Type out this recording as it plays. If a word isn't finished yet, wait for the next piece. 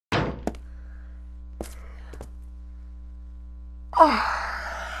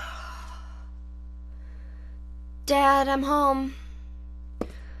Dad, I'm home.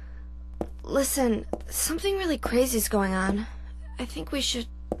 Listen, something really crazy's going on. I think we should...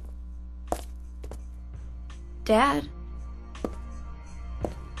 Dad?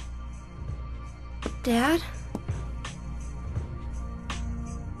 Dad?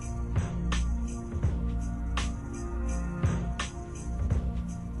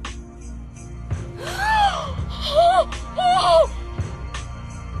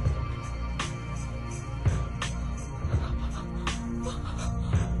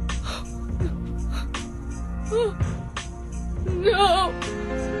 No!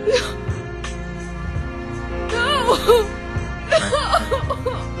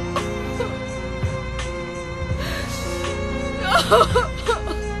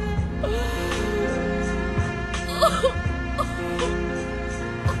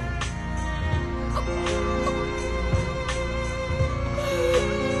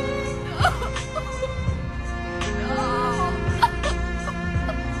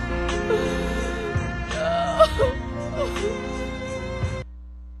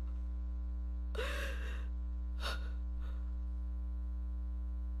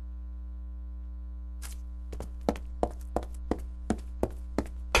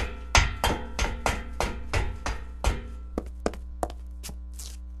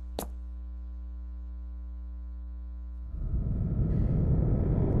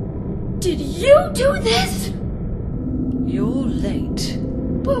 Did you do this? You're late.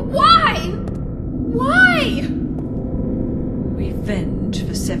 But why? Why? Revenge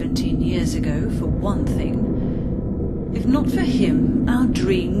for 17 years ago, for one thing. If not for him, our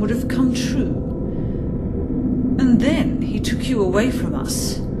dream would have come true. And then he took you away from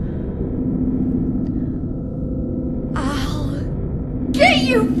us. I'll get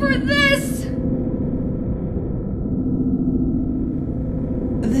you for this!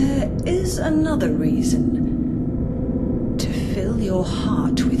 There is another reason. To fill your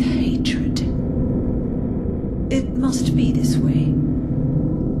heart with hatred. It must be this way.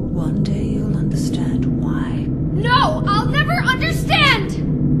 One day you'll understand why. No, I'll never understand!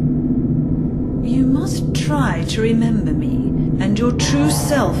 You must try to remember me, and your true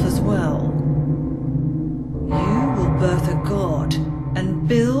self as well. You will birth a god, and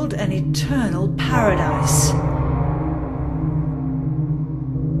build an eternal paradise.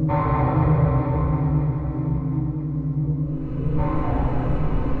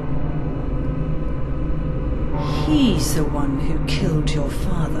 He's the one who killed your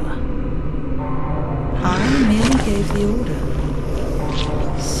father. I merely gave the order.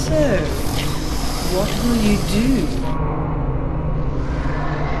 So, what will you do?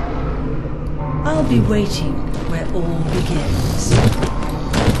 I'll be waiting where all begins.